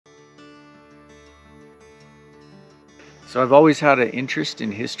So I've always had an interest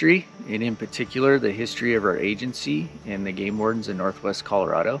in history, and in particular the history of our agency and the game wardens in Northwest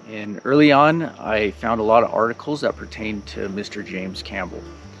Colorado. And early on, I found a lot of articles that pertained to Mr. James Campbell.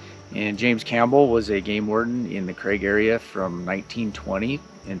 And James Campbell was a game warden in the Craig area from 1920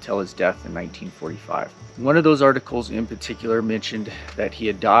 until his death in 1945. One of those articles in particular mentioned that he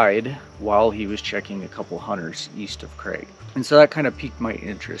had died while he was checking a couple hunters east of Craig. And so that kind of piqued my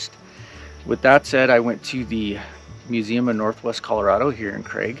interest. With that said, I went to the Museum of Northwest Colorado here in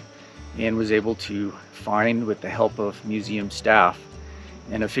Craig and was able to find, with the help of museum staff,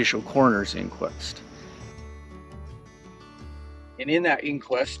 an official coroner's inquest. And in that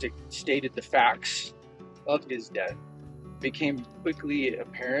inquest, it stated the facts of his death. It became quickly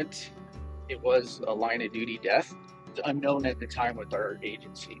apparent it was a line of duty death, unknown at the time with our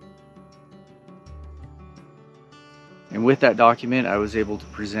agency. And with that document, I was able to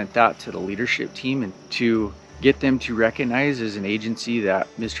present that to the leadership team and to get them to recognize as an agency that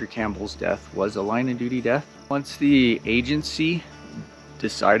Mr. Campbell's death was a line of duty death. Once the agency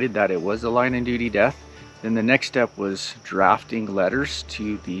decided that it was a line of duty death, then the next step was drafting letters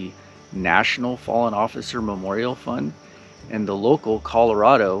to the National Fallen Officer Memorial Fund and the local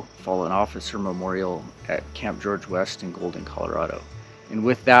Colorado Fallen Officer Memorial at Camp George West in Golden, Colorado. And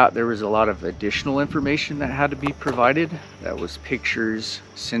with that, there was a lot of additional information that had to be provided. That was pictures,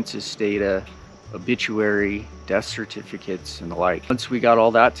 census data, obituary, death certificates, and the like. Once we got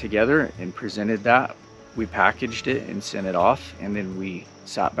all that together and presented that, we packaged it and sent it off, and then we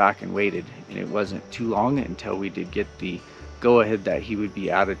sat back and waited. And it wasn't too long until we did get the go-ahead that he would be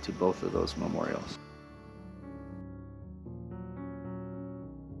added to both of those memorials.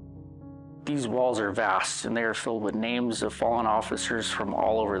 These walls are vast, and they are filled with names of fallen officers from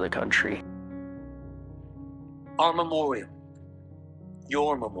all over the country. Our memorial,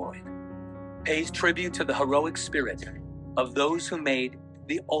 your memorial, pays tribute to the heroic spirit of those who made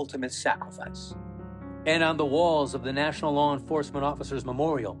the ultimate sacrifice. And on the walls of the National Law Enforcement Officers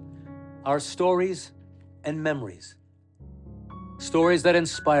Memorial are stories and memories. Stories that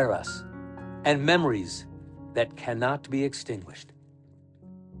inspire us, and memories that cannot be extinguished.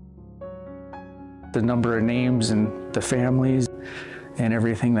 The number of names and the families and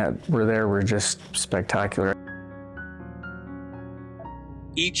everything that were there were just spectacular.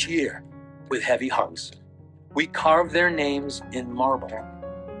 Each year, with heavy hearts, we carve their names in marble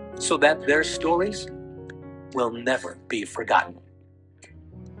so that their stories will never be forgotten.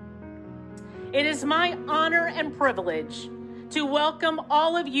 It is my honor and privilege to welcome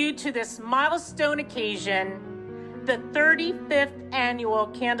all of you to this milestone occasion, the 35th Annual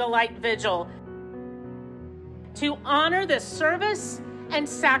Candlelight Vigil, to honor the service and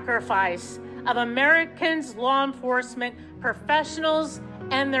sacrifice of Americans' law enforcement professionals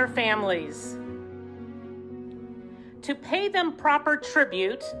and their families. To pay them proper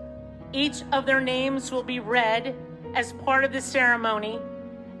tribute, each of their names will be read as part of the ceremony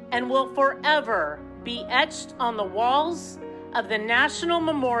and will forever be etched on the walls of the National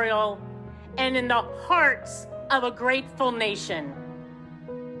Memorial and in the hearts of a grateful nation.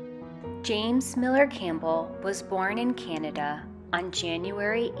 James Miller Campbell was born in Canada on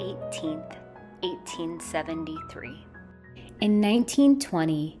January 18, 1873. In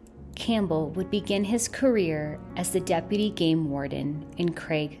 1920, Campbell would begin his career as the deputy game warden in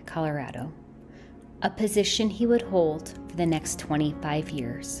Craig, Colorado, a position he would hold for the next 25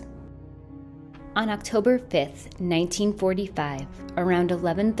 years. On October 5, 1945, around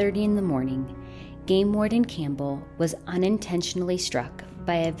 11:30 in the morning, Game Warden Campbell was unintentionally struck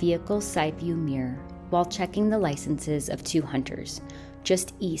by a vehicle's side view mirror while checking the licenses of two hunters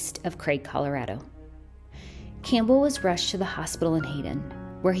just east of Craig, Colorado. Campbell was rushed to the hospital in Hayden,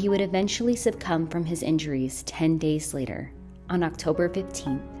 where he would eventually succumb from his injuries 10 days later, on October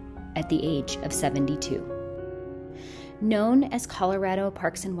 15th, at the age of 72. Known as Colorado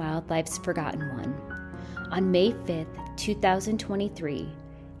Parks and Wildlife's Forgotten One, on May 5, 2023,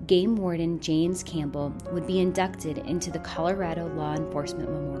 Game Warden James Campbell would be inducted into the Colorado Law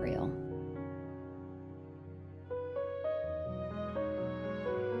Enforcement Memorial.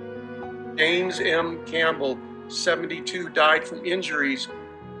 James M. Campbell, 72, died from injuries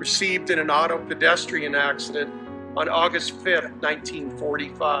received in an auto pedestrian accident on August 5,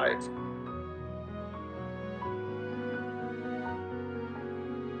 1945.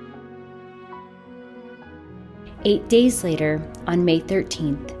 Eight days later, on May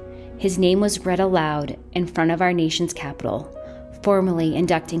 13th, his name was read aloud in front of our nation's capital, formally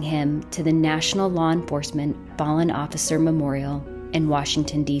inducting him to the National Law Enforcement Fallen Officer Memorial in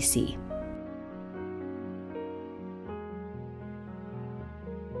Washington, D.C.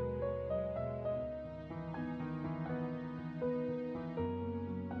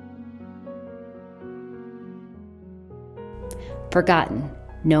 forgotten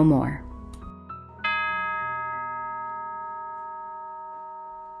no more.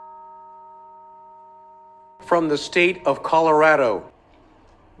 From the state of Colorado,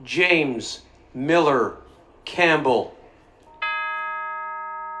 James Miller Campbell.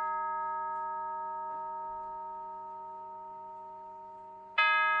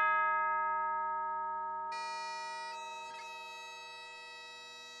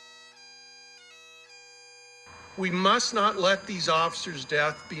 We must not let these officers'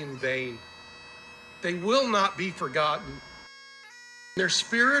 death be in vain. They will not be forgotten. Their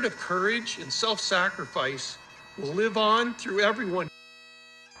spirit of courage and self-sacrifice will live on through everyone.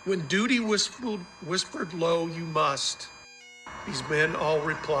 When duty whispered low, you must. These men all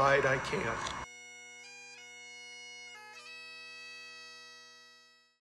replied, I can't.